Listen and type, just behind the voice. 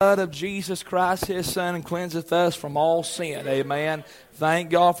Blood of Jesus Christ, His Son, and cleanseth us from all sin. Amen.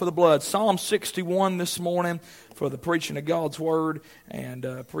 Thank God for the blood. Psalm 61 this morning for the preaching of God's Word, and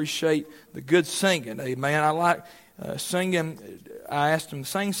appreciate the good singing. Amen. I like singing. I asked them to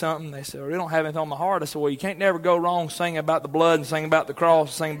sing something. They said, well, we don't have anything on my heart. I said, well, you can't never go wrong singing about the blood and singing about the cross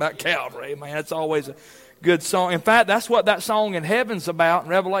and singing about Calvary. Amen. It's always a good song. In fact, that's what that song in heaven's about in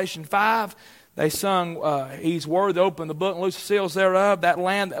Revelation 5. They sung, He's worthy to open the book and loose the seals thereof, that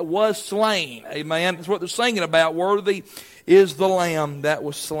lamb that was slain. Amen. That's what they're singing about. Worthy is the lamb that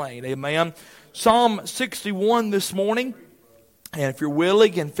was slain. Amen. Psalm 61 this morning. And if you're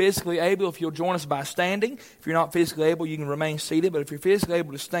willing and physically able, if you'll join us by standing. If you're not physically able, you can remain seated. But if you're physically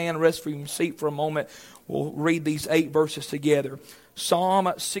able to stand, rest from your seat for a moment, we'll read these 8 verses together.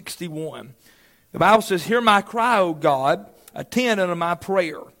 Psalm 61. The Bible says, Hear my cry, O God, attend unto my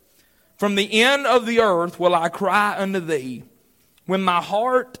prayer. From the end of the earth will I cry unto thee. When my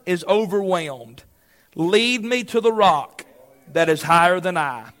heart is overwhelmed, lead me to the rock that is higher than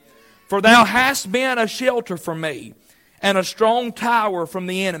I. For thou hast been a shelter for me, and a strong tower from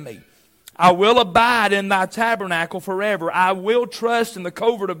the enemy. I will abide in thy tabernacle forever. I will trust in the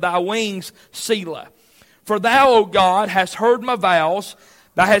covert of thy wings, Selah. For thou, O God, hast heard my vows.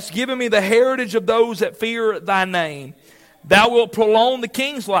 Thou hast given me the heritage of those that fear thy name. Thou wilt prolong the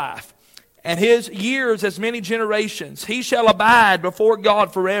king's life, and his years as many generations. He shall abide before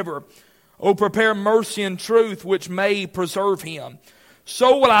God forever. O prepare mercy and truth, which may preserve him.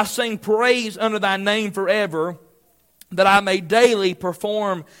 So will I sing praise unto thy name forever, that I may daily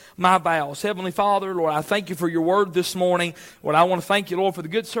perform my vows. Heavenly Father, Lord, I thank you for your word this morning. Lord, I want to thank you, Lord, for the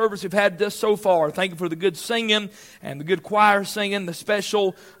good service we've had just so far. Thank you for the good singing and the good choir singing, the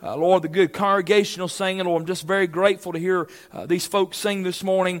special, Lord, the good congregational singing. Lord, I'm just very grateful to hear these folks sing this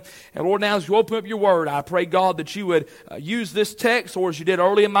morning. And Lord, now as you open up your word, I pray, God, that you would use this text, or as you did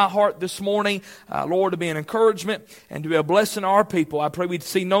early in my heart this morning, Lord, to be an encouragement and to be a blessing to our people. I pray we'd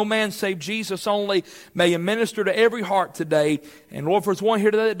see no man save Jesus only. May you minister to every heart today. And Lord, if there's one here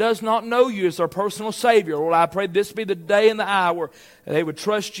today that does not know you as their personal Savior, Lord, I pray this be the day and the hour that they would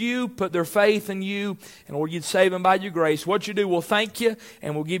trust you, put their faith in you, and Lord, you'd save them by your grace. What you do, we'll thank you,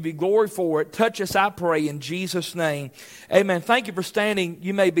 and we'll give you glory for it. Touch us, I pray, in Jesus' name. Amen. Thank you for standing.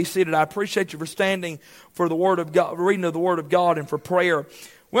 You may be seated. I appreciate you for standing for the Word of God, reading of the Word of God, and for prayer.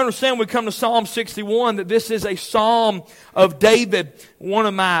 We understand when we come to Psalm 61 that this is a Psalm of David. One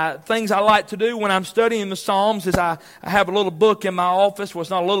of my things I like to do when I'm studying the Psalms is I have a little book in my office. Well, it's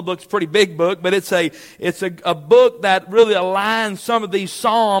not a little book, it's a pretty big book, but it's a book that really aligns some of these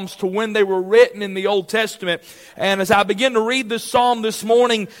Psalms to when they were written in the Old Testament. And as I begin to read this Psalm this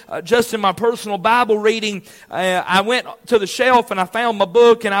morning, just in my personal Bible reading, I went to the shelf and I found my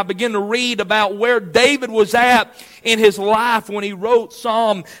book and I began to read about where David was at in his life when he wrote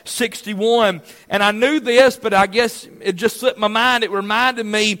Psalm 61. And I knew this, but I guess it just slipped my mind. It reminded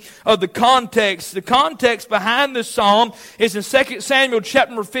me of the context. The context behind this psalm is in 2 Samuel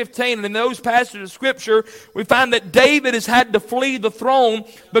chapter 15. And in those passages of Scripture, we find that David has had to flee the throne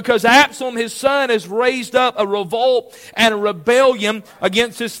because Absalom, his son, has raised up a revolt and a rebellion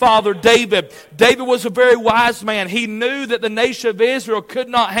against his father David. David was a very wise man. He knew that the nation of Israel could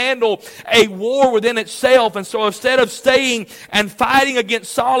not handle a war within itself. And so instead of staying and fighting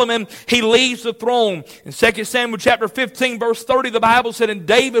against Solomon, he leaves the throne. In 2 Samuel chapter 15 verse 30, the Bible said, And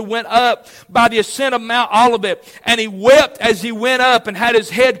David went up by the ascent of Mount Olivet, and he wept as he went up and had his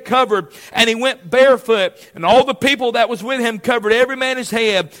head covered, and he went barefoot, and all the people that was with him covered every man his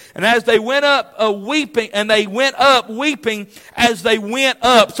head. And as they went up weeping, and they went up weeping as they went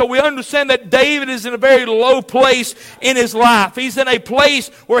up. So we understand that David is in a very low place in his life. He's in a place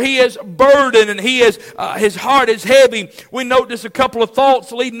where he is burdened and he is his heart is heavy. We note just a couple of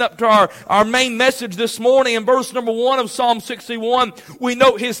thoughts leading up to our main message this morning. In verse number 1 of Psalm 61, we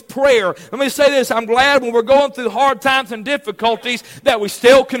note his prayer. Let me say this, I'm glad when we're going through hard times and difficulties that we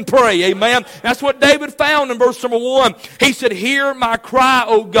still can pray. Amen. That's what David found in verse number 1. He said, Hear my cry,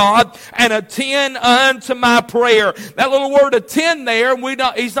 O God, and attend unto my prayer. That little word attend there,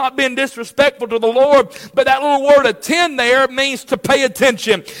 he's not being disrespectful to the Lord, but that little word attend there means to pay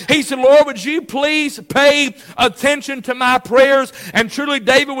attention. He said, Lord, would you please pay attention to my prayers? And truly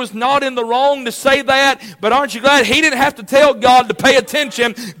David was not in the wrong to say that, but aren't you glad he didn't have to tell God to pay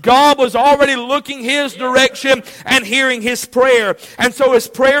attention? God was already looking his direction and hearing his prayer. And so his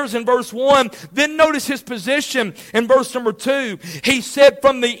prayers in verse 1, then notice his position in verse number 2. He said,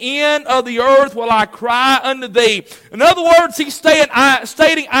 From the end of the earth will I cry unto thee. In other words, he's stating,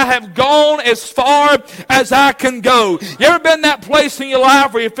 I have gone as far as I can go. You ever been in that place in your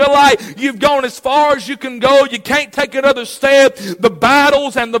life where you feel like you've gone as far as you can go? You can't take another step. The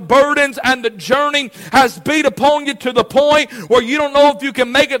battles and the burdens and the journey has beat upon you to the point where you don't know if you can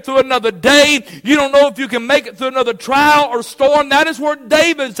make it through another day. You don't know if you can make it through another trial or storm. That is where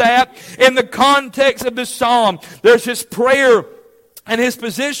David's at in the context of this psalm. There's his prayer and his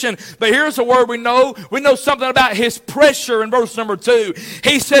position. But here's a word we know. We know something about his pressure in verse number 2.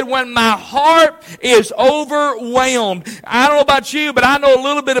 He said, when my heart is overwhelmed. I don't know about you, but I know a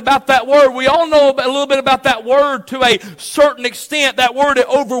little bit about that word. We all know a little bit about that word to a certain extent. That word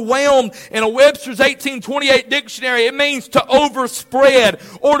overwhelmed in a Webster's 1828 dictionary, it means to overspread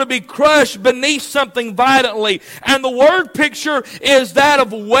or to be crushed beneath something violently. And the word picture is that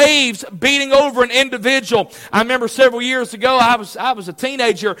of waves beating over an individual. I remember several years ago, I was a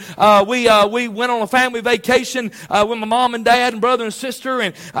teenager. We went on a family vacation with my mom and dad and brother and sister,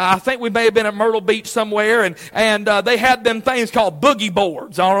 and I think we may have been at Myrtle Beach somewhere, and they had them things called boogie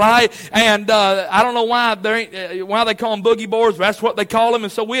boards, all right? And I don't know why they call them boogie boards, but that's what they call them.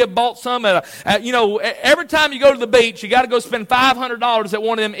 And so we had bought some at every time you go to the beach, you got to go spend $500 at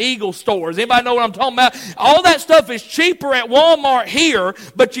one of them Eagle stores. Anybody know what I'm talking about? All that stuff is cheaper at Walmart here,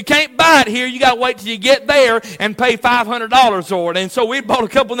 but you can't buy it here. You got to wait till you get there and pay $500 for it. And so we bought a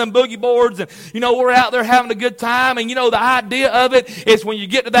couple of them boogie boards, and we're out there having a good time. And the idea of it is when you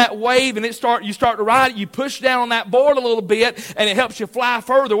get to that wave and you start to ride it, you push down on that board a little bit, and it helps you fly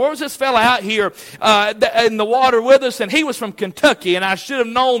further. Where was this fella out here in the water with us? And he was from Kentucky, and I should have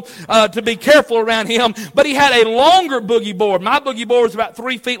known to be careful around him. But he had a longer boogie board. My boogie board was about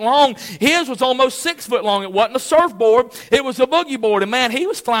 3 feet long. His was almost 6 foot long. It wasn't a surfboard. It was a boogie board. And man, he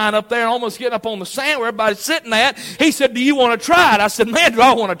was flying up there and almost getting up on the sand where everybody's sitting at. He said, do you want to try it? I said, man, do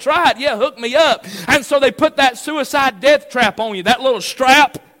I want to try it? Yeah, hook me up. And so they put that suicide death trap on you, that little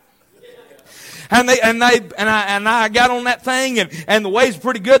strap. And I got on that thing, and the waves were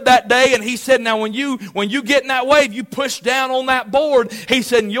pretty good that day. And he said, now when you get in that wave, you push down on that board. He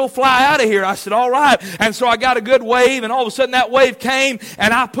said, and you'll fly out of here. I said, all right. And so I got a good wave, and all of a sudden that wave came,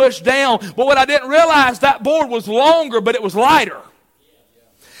 and I pushed down. But what I didn't realize, that board was longer, but it was lighter.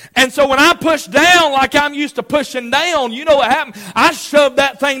 And so when I pushed down like I'm used to pushing down, you know what happened? I shoved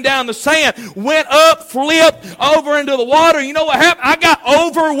that thing down the sand, went up, flipped over into the water. You know what happened? I got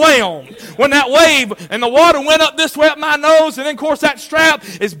overwhelmed when that wave and the water went up this way up my nose. And then, of course, that strap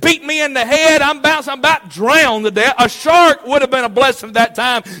is beating me in the head. I'm bouncing. I'm about drowned to death. A shark would have been a blessing at that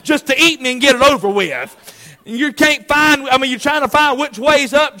time just to eat me and get it over with. And you can't find, you're trying to find which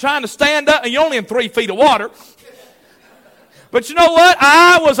way's up, trying to stand up, and you're only in 3 feet of water. But you know what?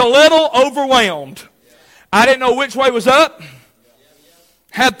 I was a little overwhelmed. I didn't know which way was up.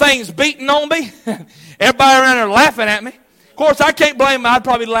 Had things beating on me. Everybody around there laughing at me. Of course, I can't blame them. I'd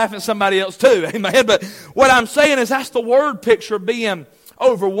probably be laughing at somebody else too. Amen. But what I'm saying is that's the word picture of being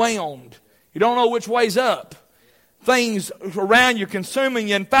overwhelmed. You don't know which way's up. Things around you consuming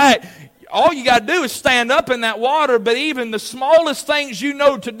you. In fact, all you got to do is stand up in that water, but even the smallest things you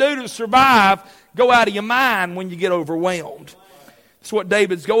know to do to survive go out of your mind when you get overwhelmed. That's what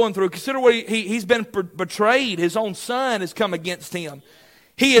David's going through. Consider what he's been betrayed. His own son has come against him.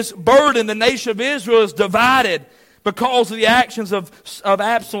 He is burdened. The nation of Israel is divided because of the actions of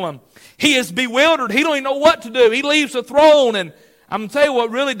Absalom. He is bewildered. He don't even know what to do. He leaves the throne. And I'm going to tell you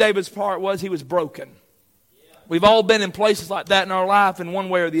what really David's part was. He was broken. We've all been in places like that in our life in one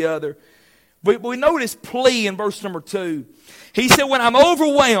way or the other. But we notice plea in verse number 2. He said, when I'm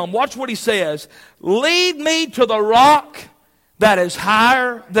overwhelmed, watch what he says, lead me to the rock that is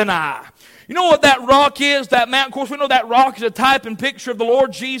higher than I. You know what that rock is? That mountain. Of course, we know that rock is a type and picture of the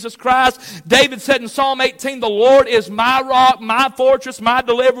Lord Jesus Christ. David said in Psalm 18, the Lord is my rock, my fortress, my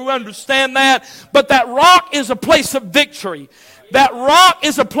deliverer. We understand that. But that rock is a place of victory. That rock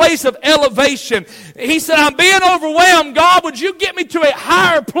is a place of elevation. He said, I'm being overwhelmed. God, would you get me to a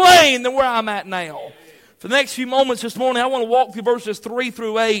higher plane than where I'm at now? For the next few moments this morning, I want to walk through verses 3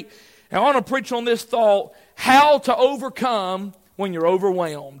 through 8. And I want to preach on this thought, how to overcome when you're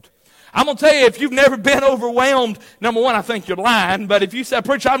overwhelmed. I'm going to tell you, if you've never been overwhelmed, number one, I think you're lying. But if you say,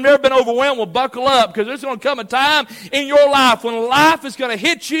 preacher, I've never been overwhelmed, well, buckle up. Because there's going to come a time in your life when life is going to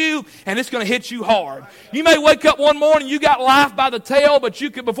hit you, and it's going to hit you hard. You may wake up one morning, you got life by the tail, but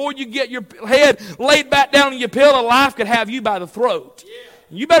you could, before you get your head laid back down in your pillow, life could have you by the throat.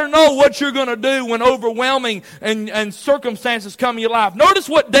 You better know what you're going to do when overwhelming and circumstances come in your life. Notice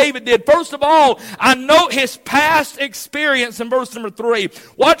what David did. First of all, I note his past experience in verse number 3.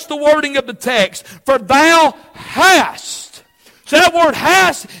 Watch the wording of the text. For thou hast So that word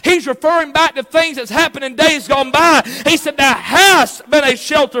has, he's referring back to things that's happened in days gone by. He said, thou hast been a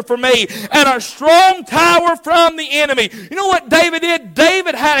shelter for me and a strong tower from the enemy. You know what David did?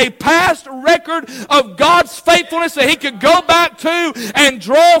 David had a past record of God's faithfulness that he could go back to and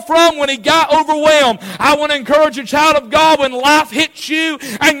draw from when he got overwhelmed. I want to encourage you, child of God, when life hits you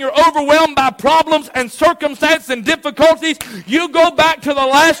and you're overwhelmed by problems and circumstances and difficulties, you go back to the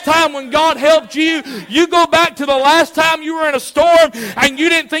last time when God helped you. You go back to the last time you were in a storm and you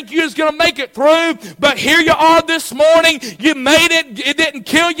didn't think you was going to make it through, but here you are this morning. You made it. It didn't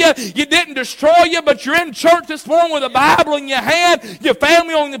kill you. You didn't destroy you, but you're in church this morning with a Bible in your hand, your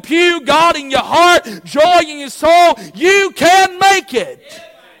family on the pew, God in your heart, joy in your soul. You can make it.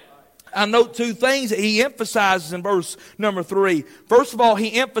 I note two things that he emphasizes in verse number 3. First of all,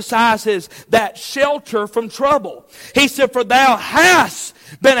 he emphasizes that shelter from trouble. He said, for thou hast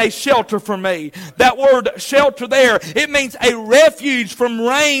been a shelter for me. That word shelter there, it means a refuge from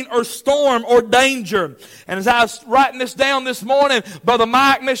rain or storm or danger. And as I was writing this down this morning, Brother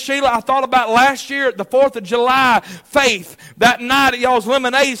Mike, Miss Sheila, I thought about last year at the 4th of July faith, that night at y'all's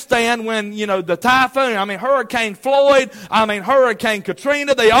lemonade stand when, the typhoon, Hurricane Floyd, Hurricane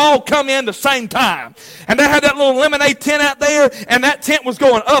Katrina, they all come in the same time. And they had that little lemonade tent out there, and that tent was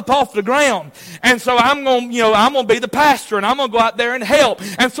going up off the ground. And so I'm going to be the pastor, and I'm going to go out there and help.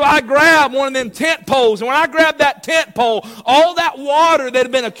 And so I grabbed one of them tent poles. And when I grabbed that tent pole, all that water that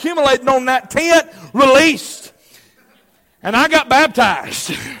had been accumulating on that tent released. And I got baptized.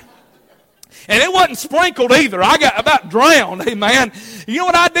 And it wasn't sprinkled either. I got about drowned, amen. You know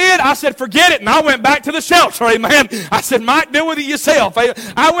what I did? I said, forget it. And I went back to the shelter, amen. I said, Mike, deal with it yourself.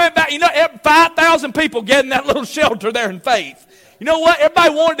 I went back, 5,000 people get in that little shelter there in faith. You know what?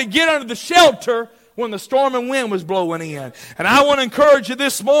 Everybody wanted to get under the shelter when the storm and wind was blowing in. And I want to encourage you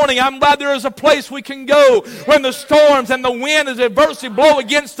this morning. I'm glad there is a place we can go when the storms and the wind and adversity blow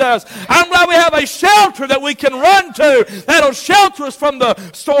against us. I'm glad we have a shelter that we can run to that'll shelter us from the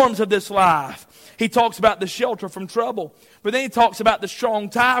storms of this life. He talks about the shelter from trouble. But then he talks about the strong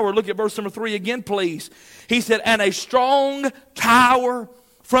tower. Look at verse number 3 again, please. He said, and a strong tower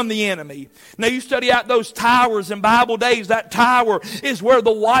from the enemy. Now you study out those towers in Bible days. That tower is where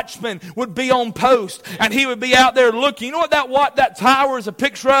the watchman would be on post, and he would be out there looking. You know what that tower is a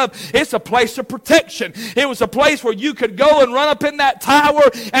picture of? It's a place of protection. It was a place where you could go and run up in that tower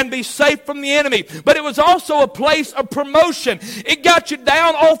and be safe from the enemy. But it was also a place of promotion. It got you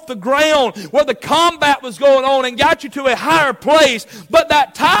down off the ground where the combat was going on and got you to a higher place. But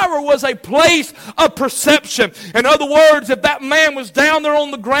that tower was a place of perception. In other words, if that man was down there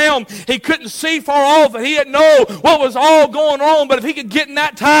on the ground, he couldn't see far off, and he didn't know what was all going on. But if he could get in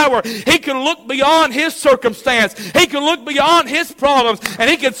that tower, he could look beyond his circumstance. He could look beyond his problems, and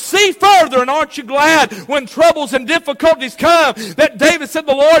he could see further. And aren't you glad when troubles and difficulties come that David said,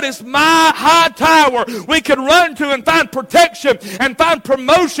 the Lord is my high tower. We can run to and find protection and find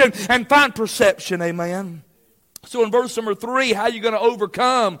promotion and find perception. Amen. So in verse number 3, how are you going to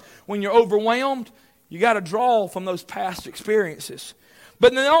overcome when you're overwhelmed? You got to draw from those past experiences.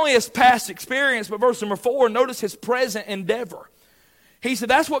 But not only his past experience, but verse number 4, notice his present endeavor. He said,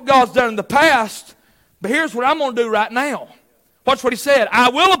 that's what God's done in the past, but here's what I'm going to do right now. Watch what he said. I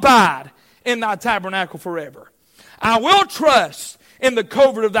will abide in thy tabernacle forever. I will trust in the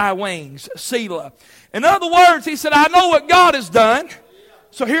covert of thy wings, Selah. In other words, he said, I know what God has done,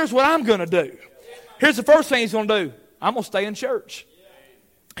 so here's what I'm going to do. Here's the first thing he's going to do. I'm going to stay in church.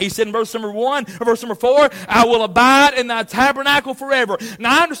 He said in verse number 4, I will abide in thy tabernacle forever.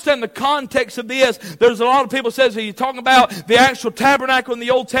 Now I understand the context of this. There's a lot of people says he's talking about the actual tabernacle in the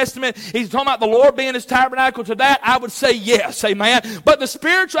Old Testament. He's talking about the Lord being his tabernacle. To that I would say yes, amen. But the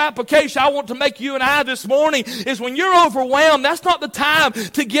spiritual application I want to make you and I this morning is when you're overwhelmed, that's not the time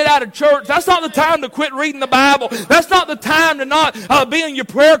to get out of church. That's not the time to quit reading the Bible. That's not the time to not be in your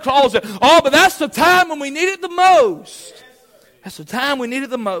prayer closet. Oh, but that's the time when we need it the most. That's the time we need it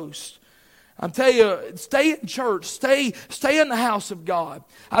the most. I'm telling you, stay in church. Stay in the house of God.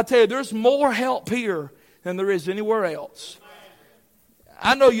 I tell you, there's more help here than there is anywhere else.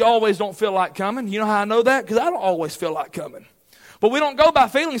 I know you always don't feel like coming. You know how I know that? Because I don't always feel like coming. But we don't go by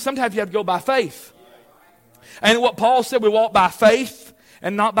feelings. Sometimes you have to go by faith. And what Paul said, we walk by faith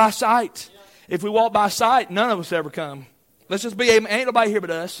and not by sight. If we walk by sight, none of us ever come. Let's just be, ain't nobody here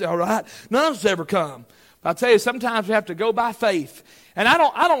but us, all right? None of us ever come. I tell you, sometimes we have to go by faith. And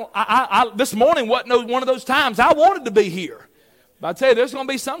this morning wasn't one of those times I wanted to be here. But I tell you, there's going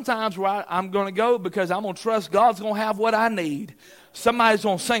to be some times where I'm going to go because I'm going to trust God's going to have what I need. Somebody's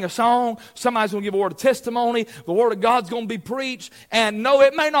going to sing a song. Somebody's going to give a word of testimony. The Word of God's going to be preached. And no,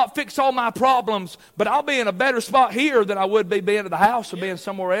 it may not fix all my problems, but I'll be in a better spot here than I would be being at the house or being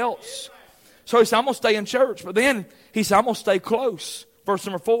somewhere else. So he said, I'm going to stay in church. But then he said, I'm going to stay close. Verse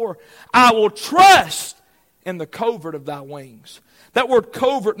number 4, I will trust in the covert of thy wings. That word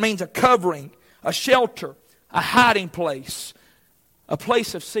covert means a covering, a shelter, a hiding place, a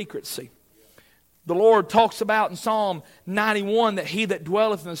place of secrecy. The Lord talks about in Psalm 91 that he that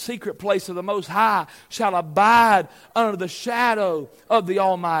dwelleth in the secret place of the Most High shall abide under the shadow of the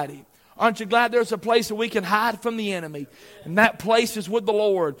Almighty. Aren't you glad there's a place that we can hide from the enemy? And that place is with the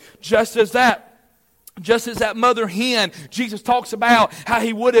Lord. Just as that mother hen, Jesus talks about how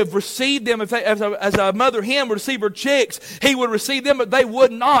he would have received them as a mother hen would receive her chicks. He would receive them, but they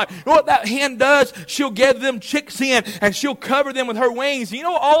would not. You know what that hen does? She'll gather them chicks in, and she'll cover them with her wings. You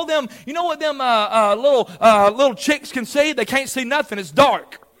know what them little chicks can see? They can't see nothing. It's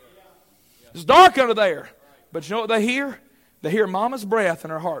dark. It's dark under there. But you know what they hear? They hear Mama's breath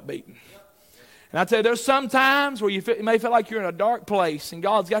and her heart beating. And I tell you, there's some times where you may feel like you're in a dark place, and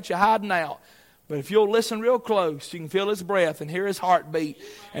God's got you hiding out. But if you'll listen real close, you can feel His breath and hear His heartbeat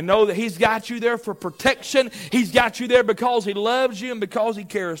and know that He's got you there for protection. He's got you there because He loves you and because He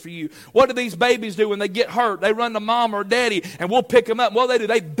cares for you. What do these babies do when they get hurt? They run to mom or daddy and we'll pick them up. What do?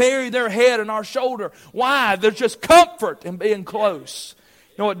 They bury their head in our shoulder. Why? There's just comfort in being close.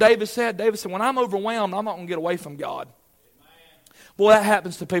 You know what David said? David said, when I'm overwhelmed, I'm not going to get away from God. Boy, that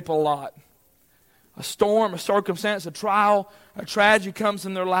happens to people a lot. A storm, a circumstance, a trial, a tragedy comes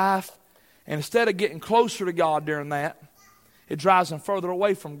in their life. And instead of getting closer to God during that, it drives them further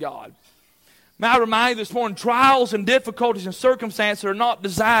away from God. May I remind you this morning, trials and difficulties and circumstances are not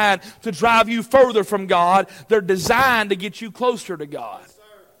designed to drive you further from God. They're designed to get you closer to God.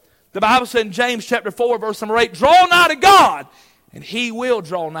 The Bible said in James chapter 4, verse number 8, draw nigh to God, and He will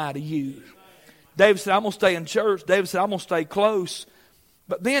draw nigh to you. David said, I'm going to stay in church. David said, I'm going to stay close.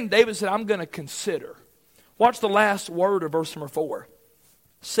 But then David said, I'm going to consider. Watch the last word of verse number 4.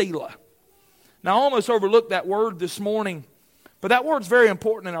 Selah. Now, I almost overlooked that word this morning, but that word's very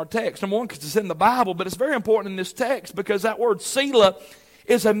important in our text. Number one, because it's in the Bible, but it's very important in this text because that word Selah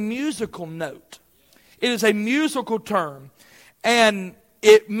is a musical note. It is a musical term, and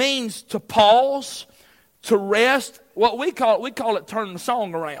it means to pause, to rest. What we call it turning the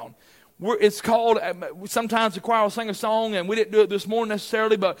song around. It's called, sometimes the choir will sing a song, and we didn't do it this morning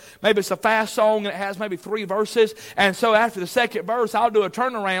necessarily, but maybe it's a fast song, and it has maybe 3 verses. And so after the second verse, I'll do a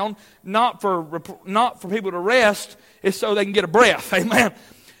turnaround, not for people to rest, it's so they can get a breath. Amen.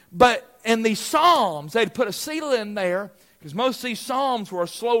 But in these psalms, they'd put a Selah in there, because most of these psalms were a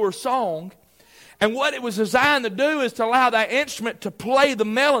slower song. And what it was designed to do is to allow that instrument to play the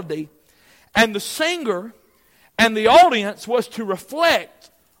melody, and the singer and the audience was to reflect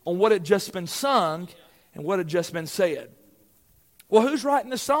on what had just been sung and what had just been said. Well, who's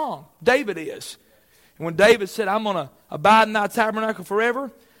writing this song? David is. And when David said, I'm going to abide in thy tabernacle forever,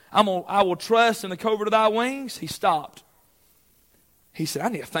 I will trust in the covert of thy wings, he stopped. He said, I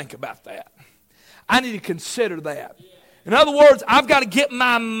need to think about that. I need to consider that. In other words, I've got to get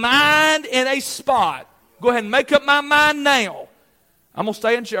my mind in a spot. Go ahead and make up my mind now. I'm going to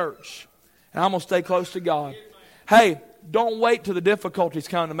stay in church. And I'm going to stay close to God. Hey, don't wait till the difficulties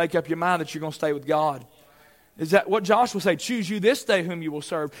come to make up your mind that you're going to stay with God. Is that what Joshua said? Choose you this day whom you will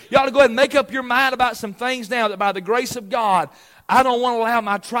serve. You ought to go ahead and make up your mind about some things now that by the grace of God, I don't want to allow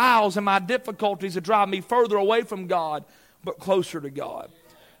my trials and my difficulties to drive me further away from God, but closer to God.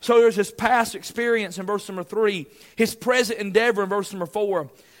 So there's this past experience in verse number 3. His present endeavor in verse number 4.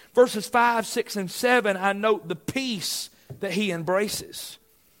 Verses 5, 6, and 7, I note the peace that he embraces.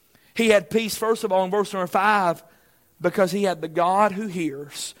 He had peace, first of all, in verse number 5, because he had the God who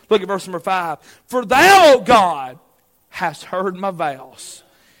hears. Look at verse number 5. For thou, O God, hast heard my vows.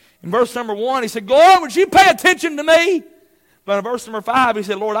 In verse number 1, he said, Lord, would you pay attention to me? But in verse number 5, he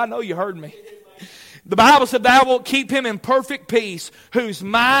said, Lord, I know you heard me. The Bible said, thou wilt keep him in perfect peace, whose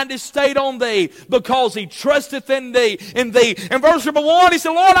mind is stayed on thee, because he trusteth in thee. In verse number 1, he said,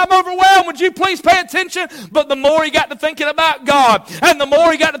 Lord, I'm overwhelmed. Would you please pay attention? But the more he got to thinking about God, and the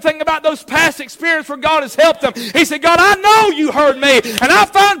more he got to thinking about those past experiences where God has helped him, he said, God, I know you heard me, and I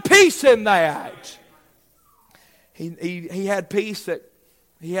found peace in that. He had peace that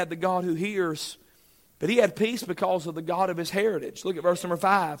he had the God who hears, but he had peace because of the God of his heritage. Look at verse number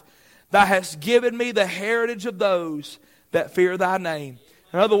 5. Thou hast given me the heritage of those that fear thy name.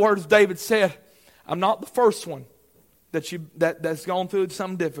 In other words, David said, I'm not the first one that's gone through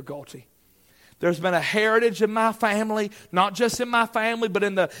some difficulty. There's been a heritage in my family, not just in my family, but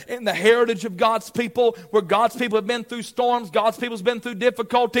in the heritage of God's people, where God's people have been through storms, God's people's been through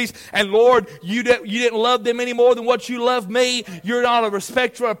difficulties, and Lord, you didn't love them any more than what you love me. You're not a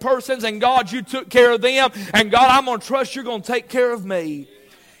respecter of persons, and God, you took care of them, and God, I'm going to trust you're going to take care of me.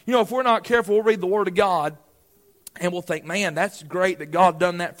 You know, if we're not careful, we'll read the Word of God, and we'll think, man, that's great that God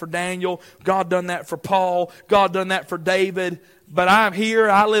done that for Daniel, God done that for Paul, God done that for David. But I'm here.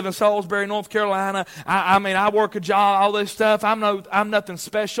 I live in Salisbury, North Carolina. I work a job, all this stuff. I'm nothing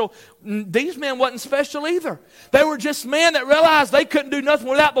special. These men wasn't special either. They were just men that realized they couldn't do nothing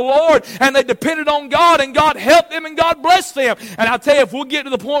without the Lord, and they depended on God, and God helped them, and God blessed them. And I'll tell you, if we'll get to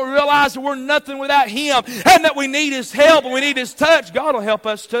the point where we realize that we're nothing without Him, and that we need His help, and we need His touch, God will help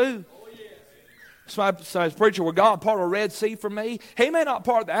us too. So as preacher, well, God part of the Red Sea for me. He may not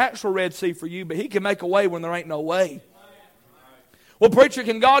part the actual Red Sea for you, but He can make a way when there ain't no way. Well, preacher,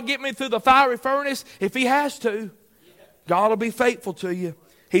 can God get me through the fiery furnace? If He has to, God will be faithful to you.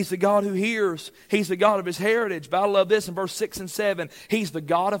 He's the God who hears. He's the God of His heritage. But I love this in verse 6 and 7. He's the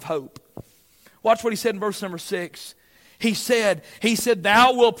God of hope. Watch what He said in verse number 6. He said,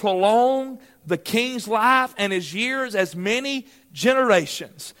 Thou wilt prolong the king's life and his years as many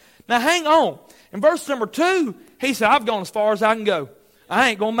generations. Now hang on. In verse number 2, He said, I've gone as far as I can go. I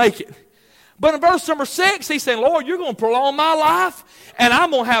ain't going to make it. But in verse number 6, He's saying, Lord, you're going to prolong my life, and I'm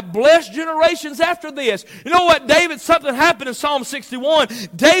going to have blessed generations after this. You know what, David? Something happened in Psalm 61.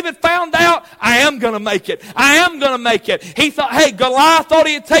 David found out, I am going to make it. I am going to make it. He thought, hey, Goliath thought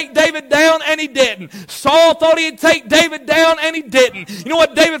he'd take David down, and he didn't. Saul thought he'd take David down, and he didn't. You know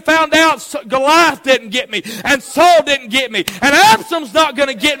what David found out? Goliath didn't get me, and Saul didn't get me, and Absalom's not going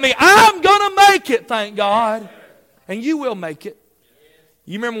to get me. I'm going to make it, thank God. And you will make it.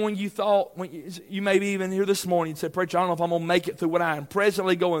 You remember when you thought, you maybe even here this morning, you said, preacher, I don't know if I'm going to make it through what I am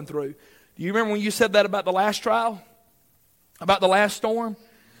presently going through. Do you remember when you said that about the last trial? About the last storm?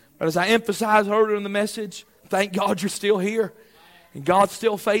 But as I emphasized earlier in the message, thank God you're still here. And God's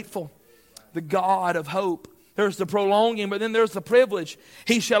still faithful. The God of hope. There's the prolonging, but then there's the privilege.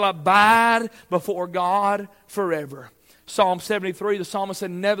 He shall abide before God forever. Psalm 73, the psalmist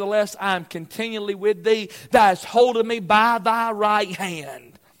said, Nevertheless, I am continually with thee. Thou hast holded me by thy right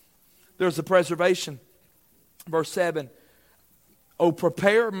hand. There's the preservation. Verse 7, O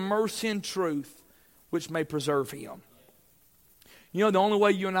prepare mercy and truth, which may preserve him. You know, the only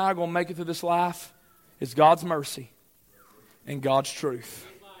way you and I are going to make it through this life is God's mercy and God's truth.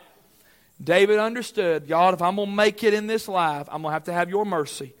 David understood, God, if I'm going to make it in this life, I'm going to have your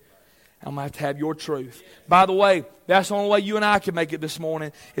mercy. I'm going to have your truth. By the way, that's the only way you and I can make it this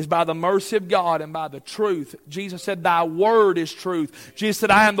morning is by the mercy of God and by the truth. Jesus said, Thy word is truth. Jesus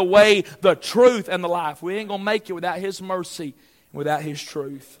said, I am the way, the truth, and the life. We ain't going to make it without His mercy and without His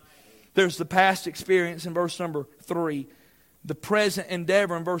truth. There's the past experience in verse number 3. The present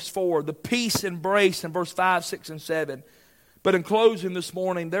endeavor in verse 4. The peace embrace in verse 5, 6, and 7. But in closing this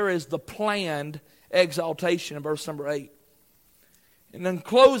morning, there is the planned exaltation in verse number 8. And then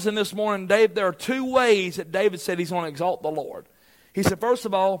closing this morning, there are two ways that David said he's going to exalt the Lord. He said, first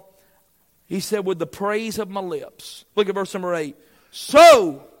of all, he said, with the praise of my lips. Look at verse number 8.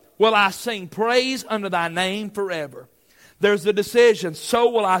 So will I sing praise unto thy name forever. There's the decision. So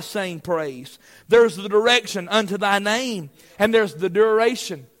will I sing praise. There's the direction unto thy name. And there's the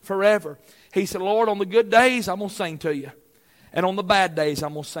duration forever. He said, Lord, on the good days, I'm going to sing to you. And on the bad days,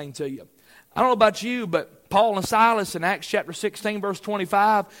 I'm going to sing to you. I don't know about you, but Paul and Silas in Acts chapter 16, verse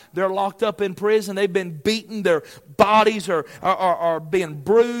 25, they're locked up in prison. They've been beaten. Their bodies are being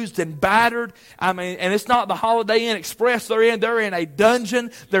bruised and battered. I mean, and it's not the Holiday Inn Express they're in. They're in a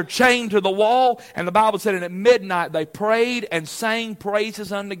dungeon. They're chained to the wall. And the Bible said, and at midnight they prayed and sang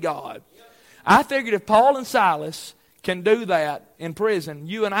praises unto God. I figured if Paul and Silas can do that in prison,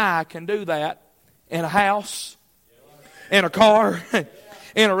 you and I can do that in a house, in a car,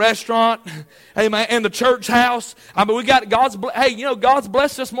 in a restaurant, amen, in the church house. I mean, we got God's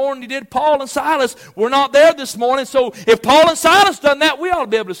blessed this morning. He did Paul and Silas. We're not there this morning, so if Paul and Silas done that, we ought to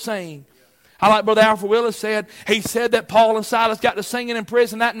be able to sing. I like Brother Alfred Willis said. He said that Paul and Silas got to singing in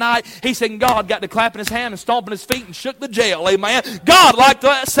prison that night. He said God got to clapping his hand and stomping his feet and shook the jail, amen. God liked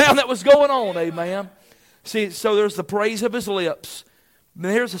that sound that was going on, amen. See, so there's the praise of his lips. And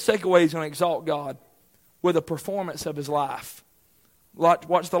here's the second way he's going to exalt God, with the performance of his life.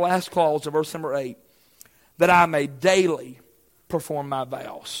 Watch the last clause of verse number 8. That I may daily perform my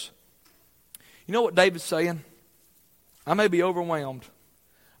vows. You know what David's saying? I may be overwhelmed,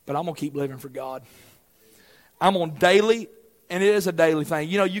 but I'm going to keep living for God. I'm on daily, and it is a daily thing.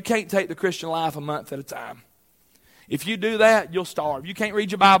 You know, you can't take the Christian life a month at a time. If you do that, you'll starve. You can't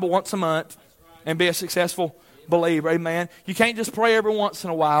read your Bible once a month. and be a successful believer. Amen. You can't just pray every once in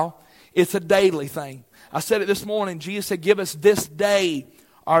a while. It's a daily thing. I said it this morning. Jesus said, give us this day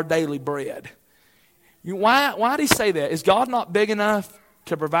our daily bread. Why did he say that? Is God not big enough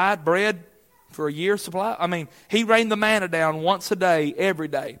to provide bread for a year's supply? I mean, he rained the manna down once a day, every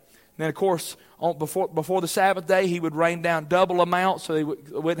day. And then, of course, before the Sabbath day, he would rain down double amount so they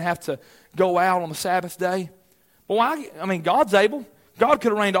wouldn't have to go out on the Sabbath day. But why? I mean, God's able. God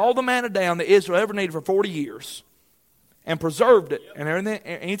could have rained all the manna down that Israel ever needed for 40 years and preserved it. And everything.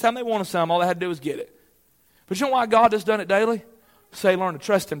 Anytime they wanted some, all they had to do was get it. But you know why God has done it daily? So they learn to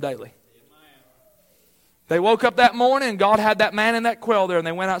trust him daily. They woke up that morning and God had that man and that quail there, and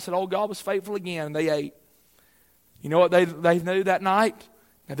they went out and said, oh, God was faithful again, and they ate. You know what they knew that night?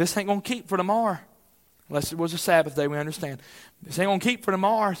 Now, this ain't going to keep for tomorrow. Unless it was a Sabbath day, we understand. This ain't going to keep for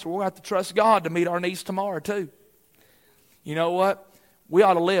tomorrow, so we'll have to trust God to meet our needs tomorrow too. You know what? We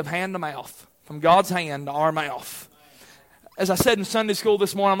ought to live hand to mouth, from God's hand to our mouth. As I said in Sunday school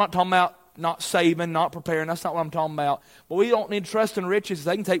this morning, I'm not talking about not saving, not preparing. That's not what I'm talking about. But we don't need trust in riches.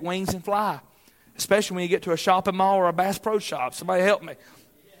 They can take wings and fly. Especially when you get to a shopping mall or a Bass Pro Shop. Somebody help me.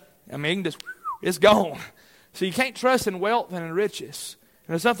 I mean, you can just, it's gone. So you can't trust in wealth and in riches.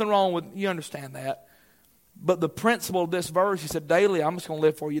 And there's nothing wrong with, you understand that. But the principle of this verse, he said, daily, I'm just going to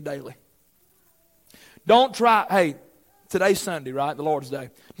live for you daily. Don't try, hey, today's Sunday, right? The Lord's Day.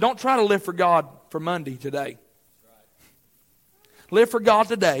 Don't try to live for God for Monday today. Live for God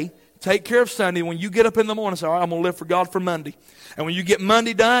today. Take care of Sunday. When you get up in the morning, say, all right, I'm going to live for God for Monday. And when you get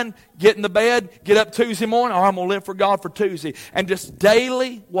Monday done, get in the bed, get up Tuesday morning, all right, I'm going to live for God for Tuesday. And just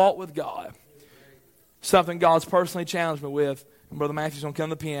daily walk with God. Something God's personally challenged me with. And Brother Matthew's going to come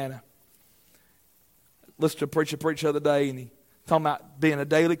to the piano. Listen to a preacher preach the other day, and he talking about being a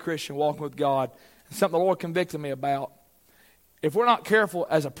daily Christian, walking with God. It's something the Lord convicted me about. If we're not careful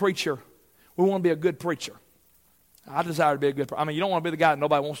as a preacher, we want to be a good preacher. I desire to be a good preacher. I mean, you don't want to be the guy that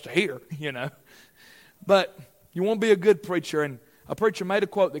nobody wants to hear, you know. But you want to be a good preacher. And a preacher made a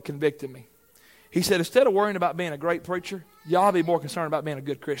quote that convicted me. He said, instead of worrying about being a great preacher, you ought to be more concerned about being a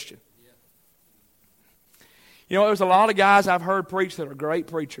good Christian. You know, there's a lot of guys I've heard preach that are great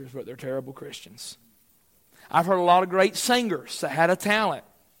preachers, but they're terrible Christians. I've heard a lot of great singers that had a talent,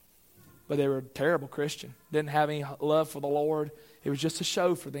 but they were a terrible Christian. Didn't have any love for the Lord. It was just a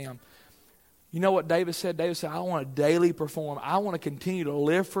show for them. You know what David said? David said, I want to daily perform. I want to continue to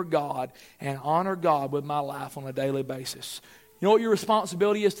live for God and honor God with my life on a daily basis. You know what your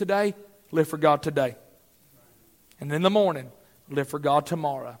responsibility is today? Live for God today. And in the morning, live for God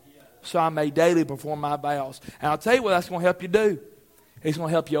tomorrow. So I may daily perform my vows. And I'll tell you what that's going to help you do. It's going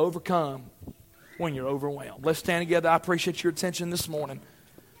to help you overcome when you're overwhelmed. Let's stand together. I appreciate your attention this morning.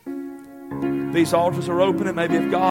 These altars are open, and maybe if God